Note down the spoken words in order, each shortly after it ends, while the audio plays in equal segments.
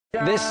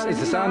This is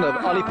the sound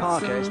of Olly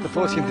Parker. It's the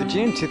 14th of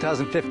June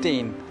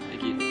 2015.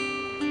 Thank you.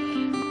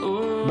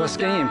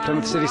 Busking in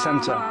Plymouth City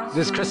Centre.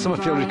 This is Chris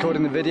Summerfield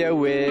recording the video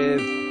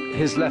with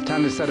his left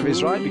hand instead of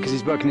his right because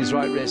he's broken his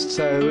right wrist,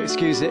 so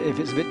excuse it if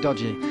it's a bit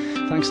dodgy.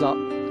 Thanks a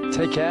lot.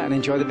 Take care and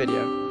enjoy the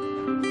video.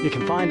 You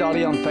can find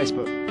Olly on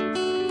Facebook.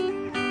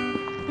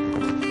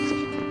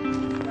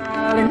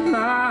 Darling,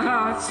 my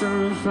heart's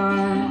on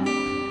fire.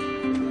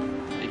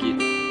 Thank you.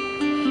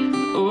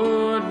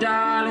 Oh,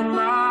 darling,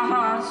 my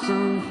heart's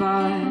on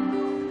fire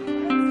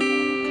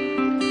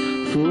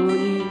for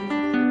you.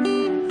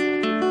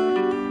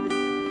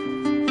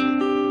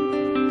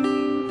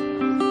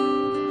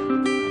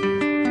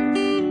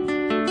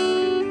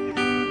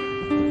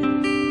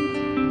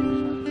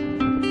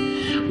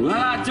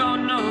 Well, I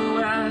don't know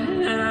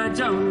when, and I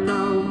don't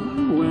know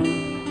when,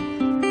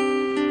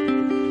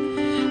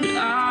 but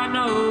I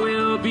know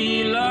we'll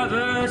be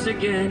lovers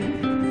again.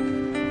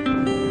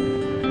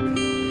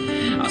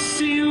 I'll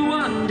see you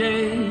one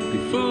day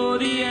before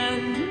the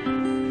end.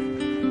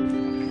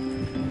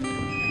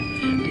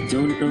 I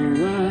don't know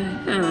why,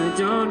 and I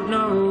don't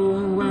know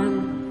when,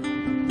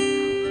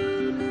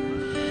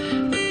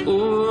 but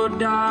oh,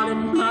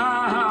 darling,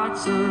 my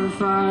heart's on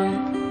fire.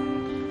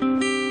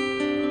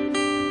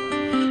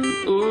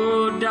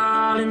 Oh,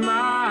 darling,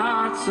 my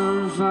heart's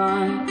on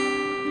fire.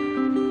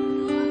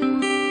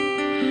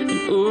 And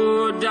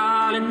oh,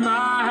 darling,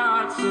 my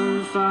heart's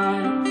on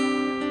fire.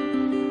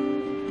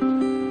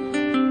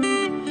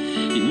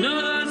 You know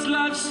those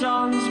love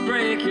songs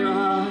break your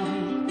heart,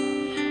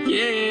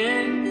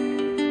 yeah.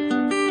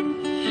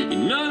 You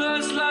know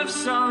those love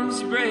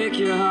songs break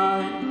your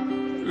heart.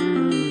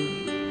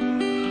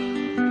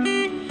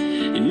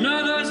 You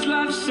know those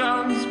love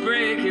songs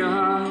break your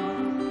heart,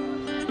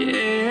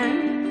 yeah.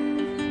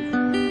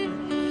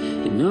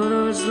 You know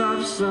those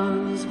love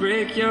songs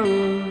break your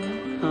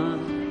heart.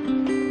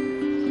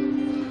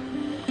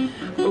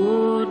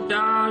 Oh,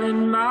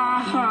 darling, my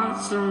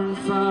heart's on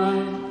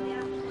fire.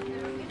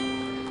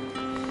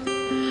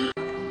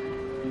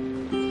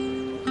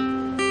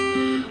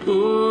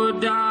 Oh,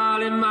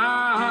 darling, my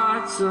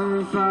heart's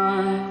on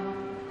fire.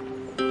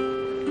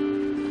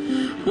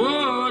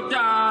 Oh,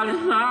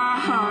 darling, my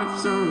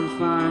heart's on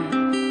fire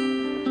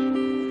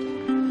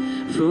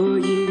for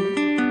you.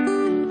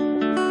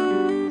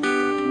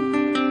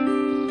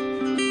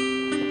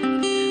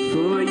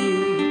 For you,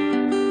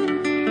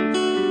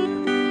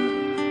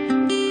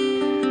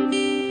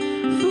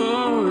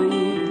 for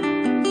you,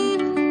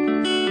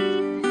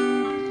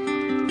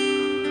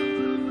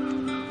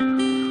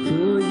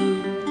 for you.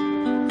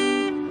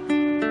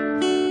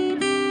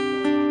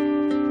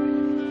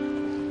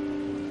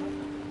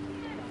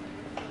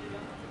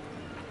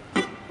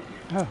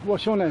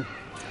 What's your name?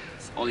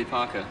 It's Olly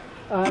Parker.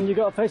 You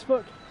got a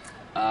Facebook?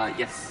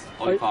 Yes,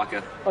 Olly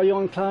Parker. Are you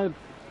on SoundCloud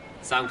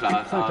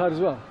SoundCloud. as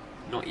well?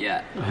 Not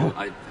yet.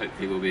 I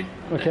hopefully will be.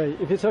 Okay,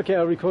 if it's okay,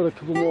 I'll record a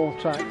couple more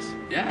tracks.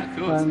 Yeah, of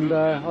course. And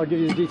I'll give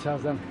you the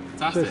details then.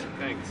 Fantastic. Cheers.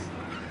 Thanks.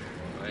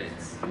 Right.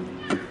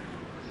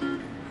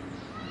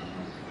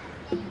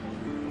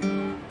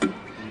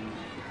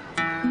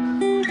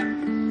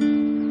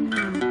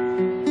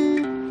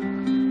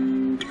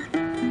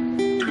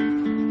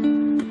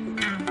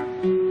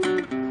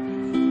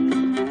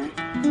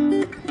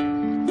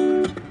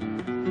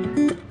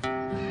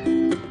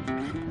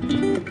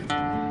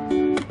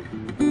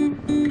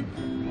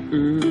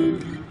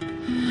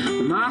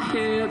 My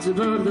head's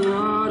above the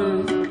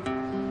water.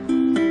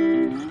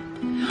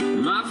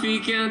 My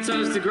feet can't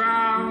touch the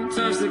ground,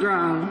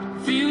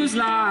 Feels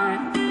like,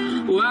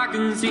 oh, I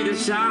can see the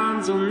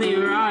signs on the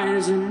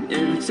horizon.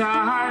 Every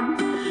time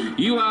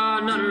you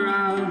are not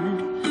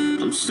around,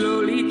 I'm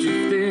slowly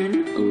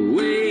drifting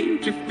away,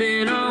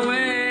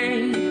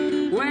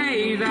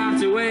 wave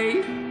after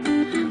wave,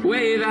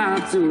 wave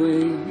after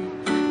wave.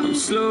 I'm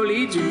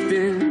slowly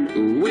drifting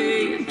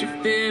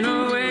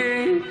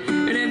away,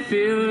 and it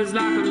feels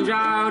like I'm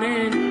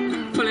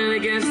drowning, pulling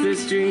against the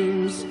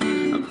streams.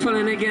 I'm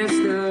pulling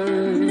against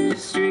the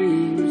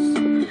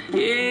streams,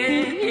 yeah.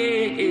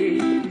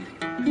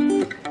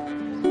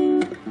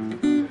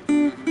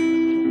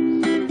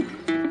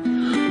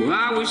 Well,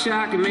 I wish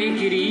I could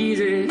make it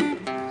easy.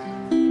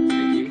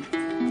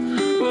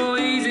 Oh,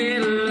 easy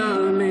to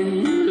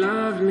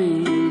love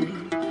me.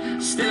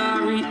 Still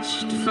I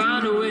reach to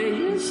find a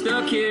way,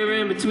 stuck here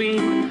in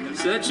between,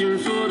 searching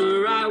for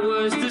the right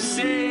words to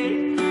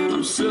say.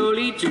 I'm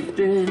slowly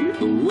drifting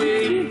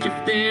away,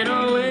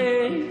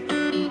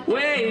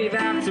 wave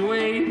after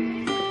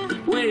wave,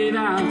 wave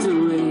after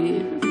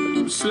wave.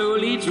 I'm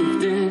slowly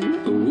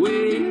drifting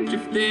away,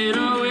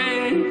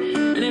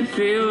 and it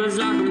feels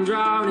like I'm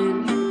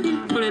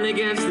drowning, pulling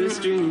against the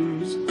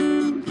streams,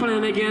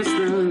 pulling against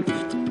the.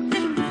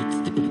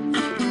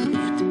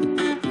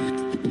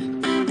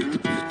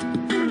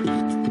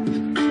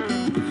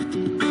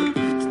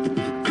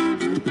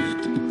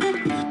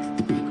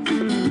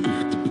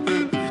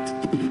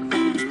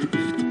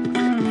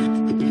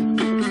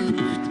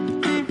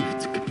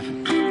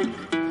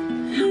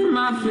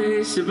 My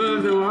face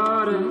above the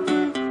water,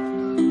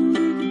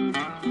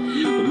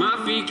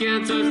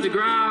 can't touch the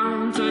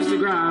ground, touch the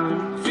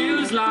ground.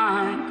 Feels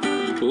like,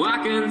 oh, I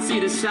can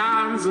see the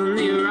signs on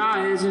the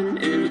horizon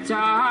every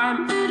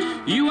time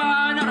you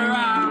are not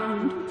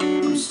around.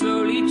 I'm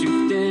slowly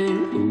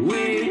drifting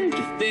away,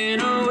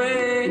 drifting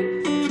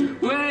away,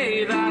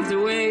 wave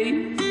after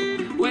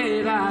wave,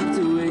 wave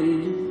after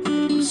wave.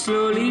 I'm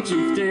slowly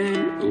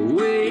drifting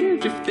away,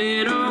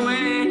 drifting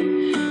away,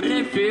 and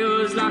it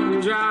feels like I'm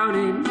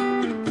drowning,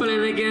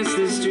 pulling against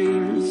the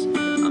streams.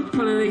 I'm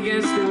pulling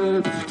against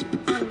the...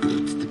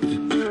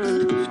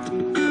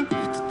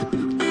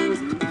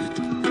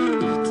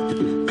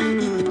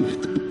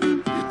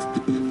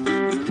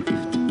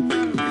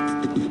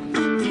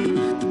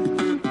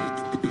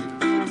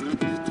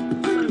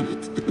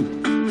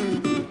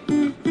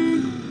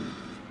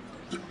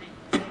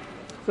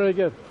 Very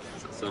good.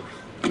 So,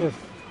 Yes.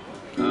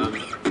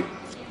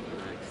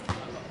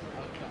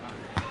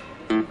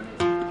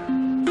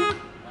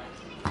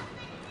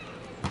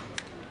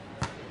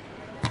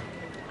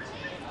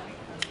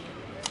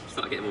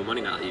 start getting more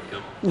money now that you've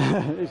come.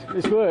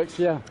 It works,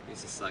 yeah.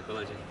 It's just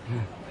psychology.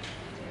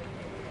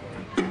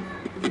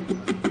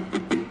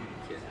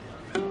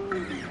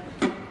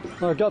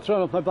 Well, I got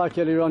thrown off my bike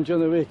earlier on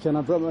during the week and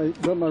I broke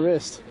my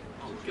wrist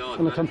Oh God,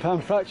 on a man.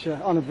 compound fracture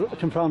on a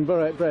compound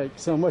break,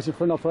 so I'm waiting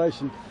for an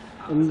operation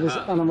and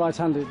I'm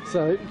right-handed,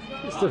 so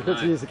it's difficult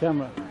to no. use the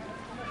camera.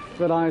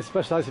 But I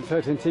specialise in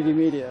photo and TV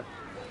media,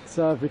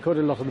 so I've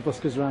recorded a lot of the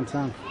buskers around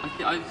town.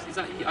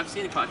 I've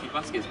seen quite a few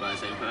buskers by the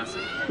same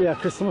person. Yeah,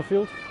 Chris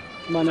Summerfield,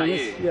 my name that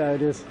is. you? Yeah,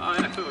 it is. Oh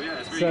yeah, cool, yeah,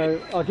 it's really So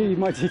good. I'll give you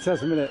my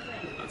details in a minute.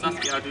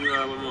 Fantastic, yeah, I'll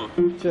do one more.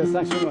 Cheers,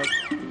 thanks very much.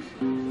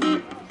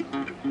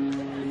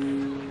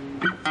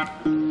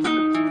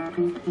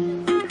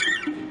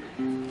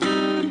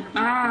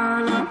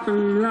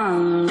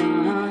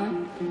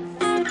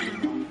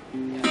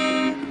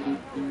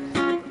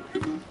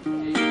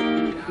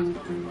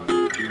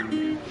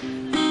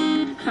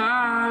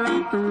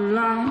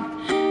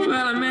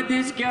 Well, I met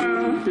this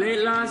girl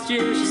late last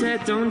year. She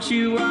said, don't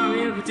you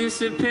worry if I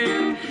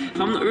disappear.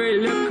 I'm not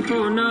really looking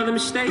for another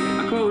mistake.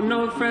 I called an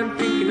old friend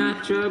thinking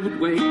that trouble would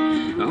wait.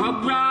 I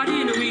hopped right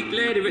in a week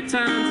later at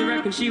times. I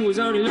reckon she was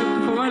only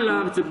looking for a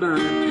lover to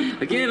burn.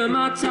 I gave her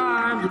my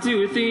time for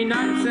 2 or 3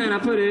 nights, and I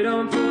put it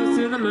on pause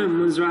till the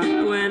moon was right.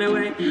 I went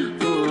away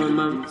for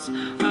months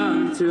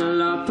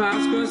until our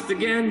paths crossed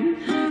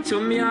again.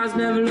 Told me I was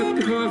never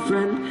looking for a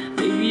friend.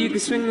 Maybe you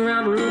could swing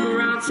around my room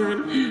around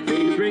 10.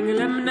 Maybe bring a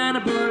lemon and a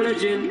bottle of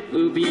gin.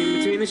 We'll be in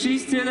between the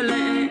sheets till the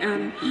late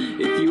AM.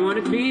 If you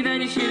wanted me,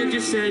 then you should have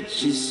just said.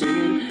 She's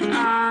singing,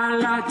 I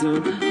lied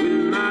on with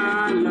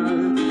my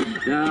love.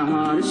 The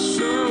heart is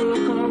so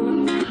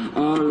cold,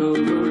 all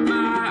over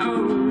my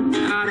own.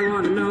 I don't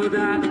wanna know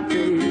that,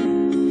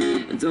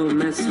 babe. Don't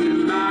mess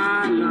with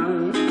my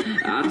love.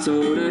 I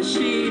told her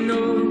she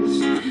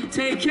knows.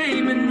 Take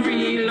aim and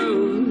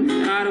reload.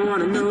 I don't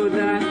wanna know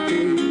that,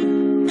 babe.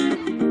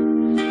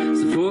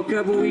 For a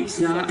couple weeks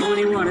now, I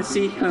only wanna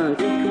see her.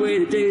 Take away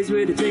the days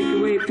with the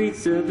takeaway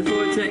pizza.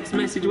 Before a text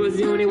message was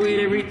the only way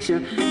to reach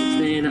her.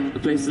 Staying at the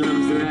place that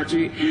I'm still at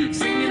you.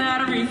 Singing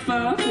out a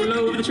reefer, all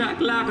over the track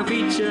like a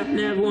feature.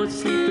 Never want to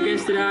sleep, I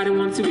guess that I don't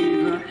want to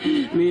either.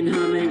 Me and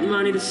her make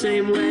money the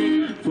same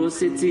way. 4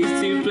 cities,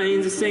 2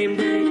 planes the same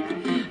day.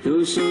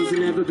 Those shows have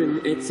never been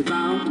what it's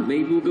about.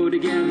 Maybe we'll go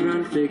together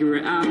and figure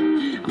it out.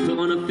 I'll put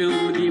on a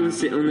film with you and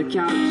sit on the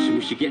couch.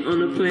 We should get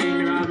on a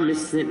plane or I've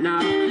missed it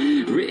now.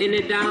 Written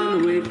it down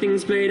the way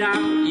things played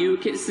out. You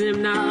kissing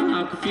him now,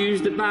 I'm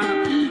confused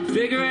about.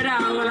 Figure it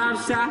out while I'm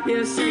sat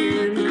here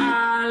saying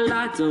I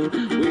lied on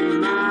with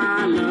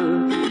my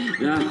love.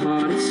 That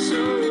heart is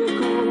so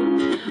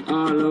cold,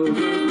 all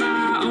over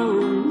my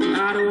own.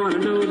 I don't wanna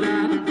know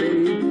that,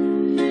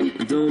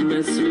 babe. Don't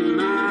mess with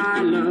my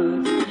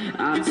love.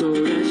 I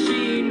told her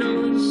she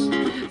knows.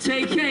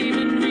 Take aim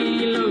and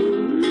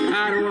reload.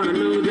 I don't wanna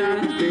know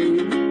that,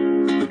 babe.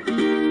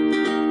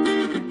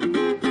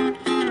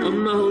 On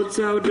my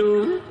hotel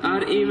door, I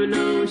don't even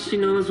know what she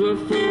knows what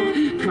for.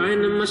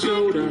 Crying on my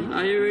shoulder,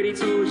 I already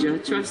told you.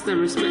 Trust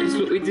and respect is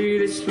what we do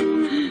this for.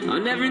 I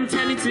never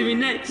intended to be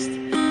next.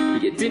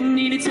 You didn't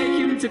need to take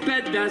him to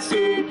bed, that's all.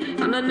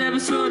 And I never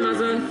saw him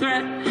as a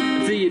threat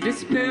until you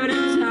disappeared in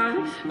his life.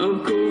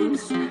 Of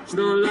course, it's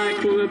not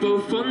like we were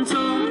both on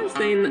tour,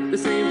 staying at the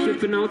same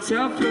flipping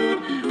hotel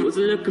floor.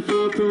 Wasn't looking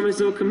for a promise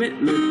or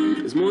commitment.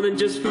 It was more than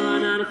just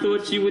fun and I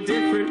thought you were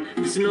different.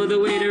 Just another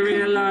way to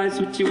realize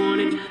what you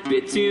wanted.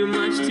 Bit too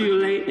much, too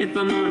late if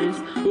I'm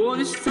honest. All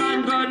this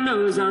time, God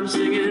knows I'm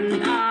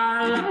singing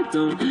I lied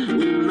on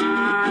with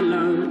my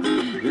love.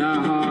 The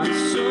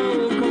heart's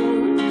so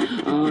cold,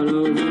 all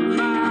over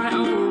my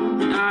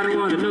own. I don't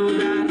wanna know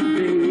that,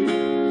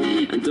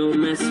 babe. And don't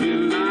mess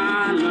with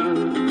my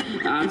love.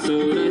 I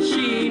told her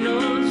she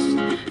knows.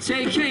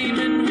 Take aim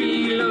and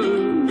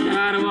reload.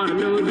 I don't wanna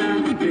know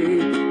that,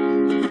 babe.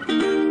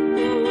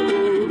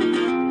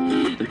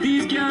 Oh,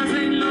 these girls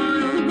ain't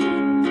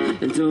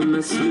loyal. And don't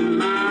mess with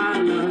my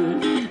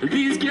love.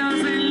 These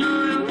girls ain't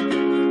loyal.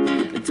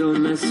 And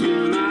don't mess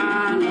with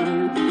my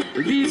love.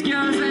 These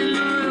girls ain't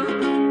loyal.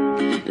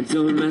 And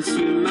don't mess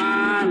with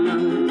my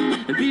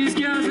love. And these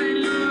girls ain't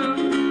loyal,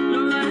 no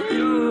like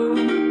you.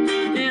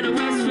 In the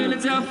West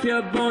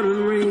Philadelphia, born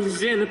and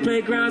raised in the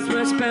playgrounds where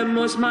I spend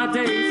most of my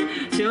days.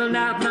 Chilling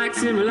out,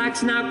 maxing,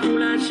 relaxing out,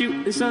 cool and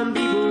shooting some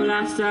people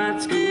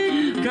outside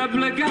school.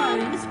 Couple of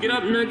guys get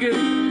up no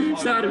good,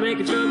 started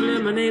making trouble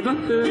in my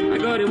neighborhood. I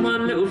got in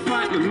one little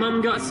fight, my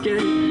mum got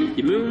scared.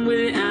 You moving with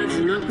your aunts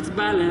and uncles to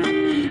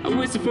ballet. I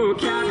whistled for a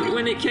cab, but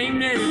when it came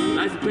near,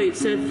 license plate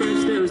said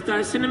French, there was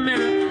dice in the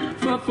mirror.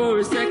 Thought for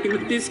a second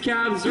that this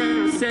cab was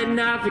rare. I said,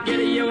 nah, forget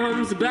it, your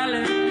home's the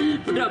ballet.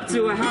 Put up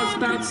to a house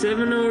about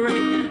 7 or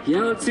 8.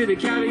 Yelled to the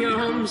cab, your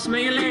home,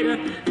 smell you later.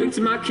 Looked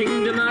to my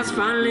kingdom, I was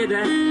finally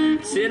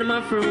there. Sitting on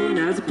my throne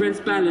as a prince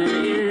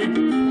ballet.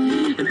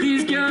 And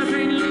these girls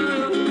ain't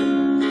loyal,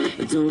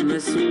 and don't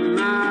mess with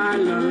my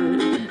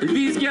love. And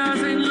these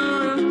girls ain't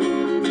loyal,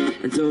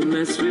 and don't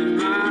mess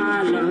with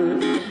my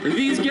love. And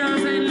these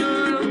girls ain't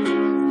loyal,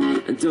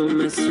 and don't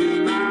mess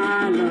with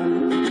my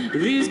love.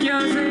 And these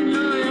girls ain't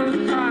loyal.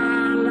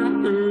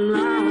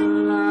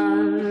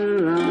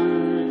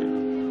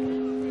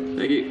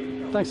 Thank you.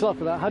 Thanks a lot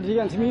for that. How did you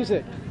get into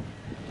music?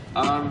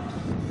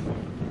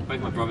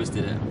 Both my brothers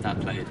did it. Dad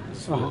played.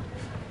 Sport.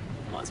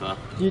 Might as well.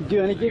 Do you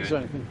do any gigs or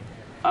anything?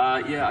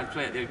 Yeah, I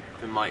play at the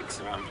open mics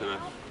around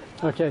Plymouth.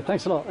 Okay,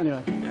 thanks a lot.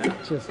 Anyway, Yeah.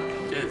 cheers.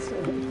 Cheers.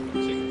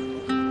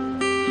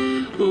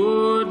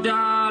 Oh,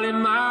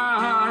 darling, my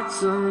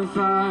heart's on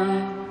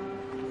fire.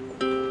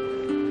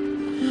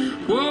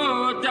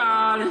 Oh,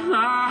 darling,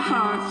 my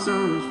heart's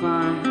on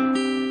fire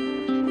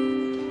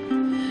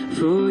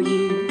for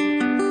you.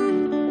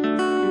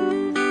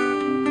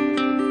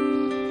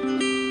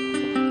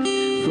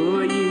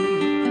 For you.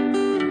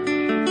 For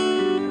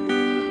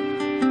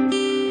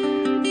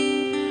you.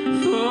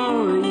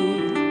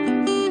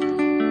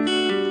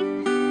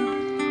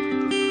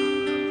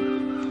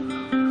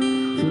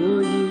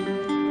 For you.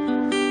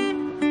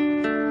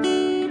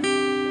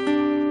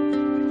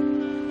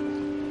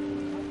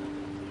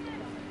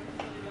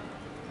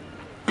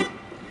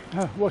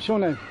 What's your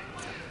name?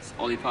 It's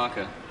Olly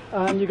Parker.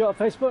 And you got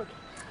a Facebook?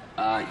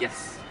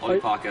 Yes, Olly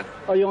Parker.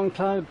 Are you on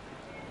SoundCloud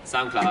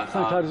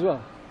SoundCloud. as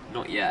well?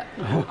 Not yet.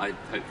 I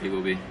hopefully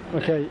will be.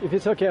 Okay, if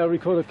it's okay, I'll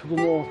record a couple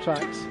more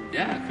tracks.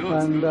 Yeah, of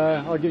course. And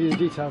I'll give you the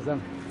details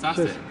then.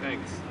 Fantastic. Cheers.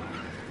 Thanks.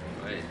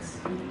 Great.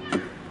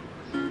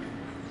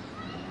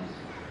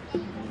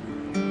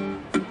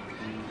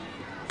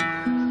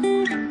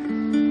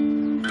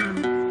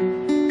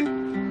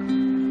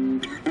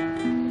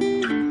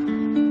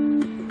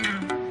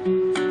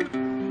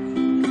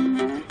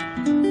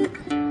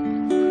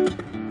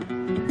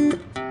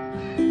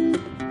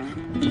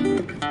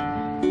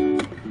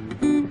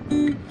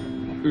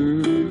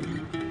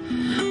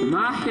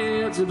 My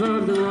head's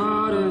above the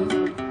water.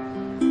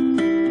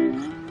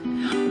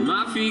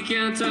 My feet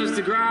can't touch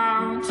the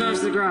ground,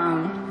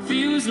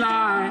 Feels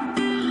like,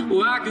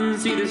 oh, I can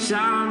see the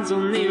signs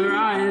on the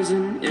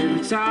horizon.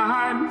 Every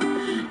time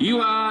you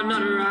are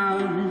not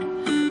around,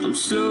 I'm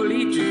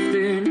slowly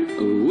drifting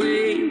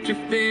away,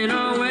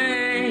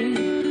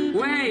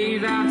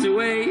 wave after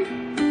wave,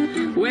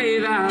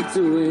 wave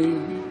after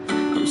wave.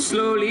 I'm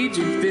slowly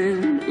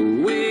drifting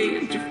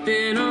away,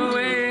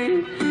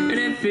 and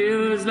it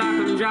feels like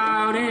I'm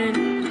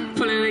drowning,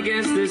 pulling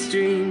against the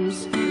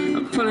streams.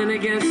 I'm pulling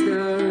against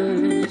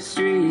the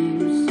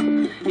streams.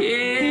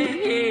 Yeah.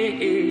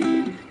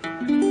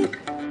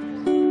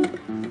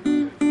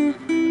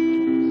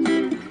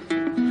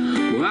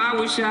 Well, I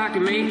wish I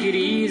could make it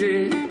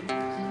easy.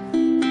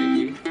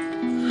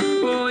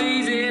 Oh,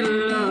 easy to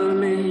love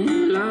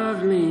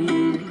me.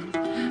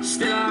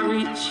 Still I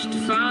reach to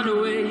find a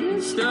way,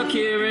 stuck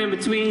here in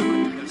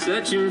between,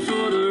 searching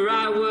for the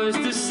right words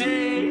to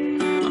say.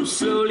 I'm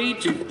slowly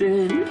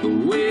drifting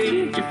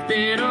away,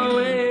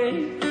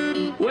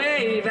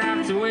 wave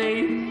after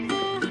wave,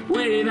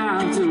 wave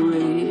after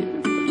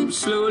wave. I'm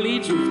slowly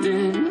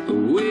drifting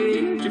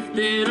away,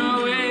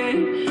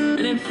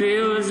 and it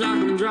feels like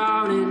I'm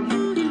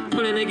drowning,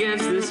 pulling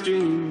against the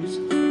streams,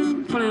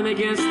 pulling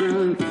against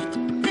the.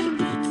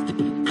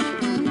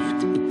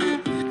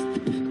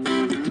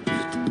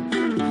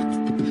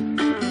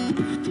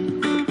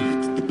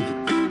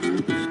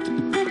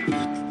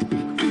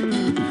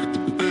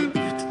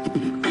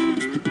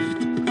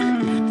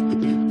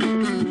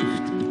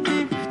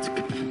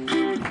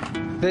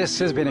 This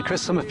has been a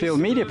Chris Summerfield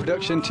media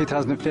production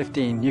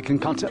 2015. You can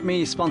contact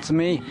me, sponsor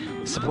me,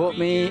 support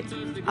me,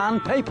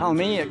 and PayPal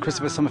me at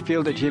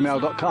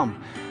christopher.summerfield@gmail.com.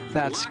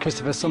 That's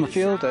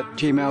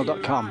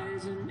christopher.summerfield@gmail.com.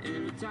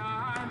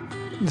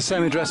 The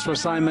same address for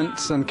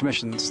assignments and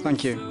commissions.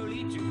 Thank you.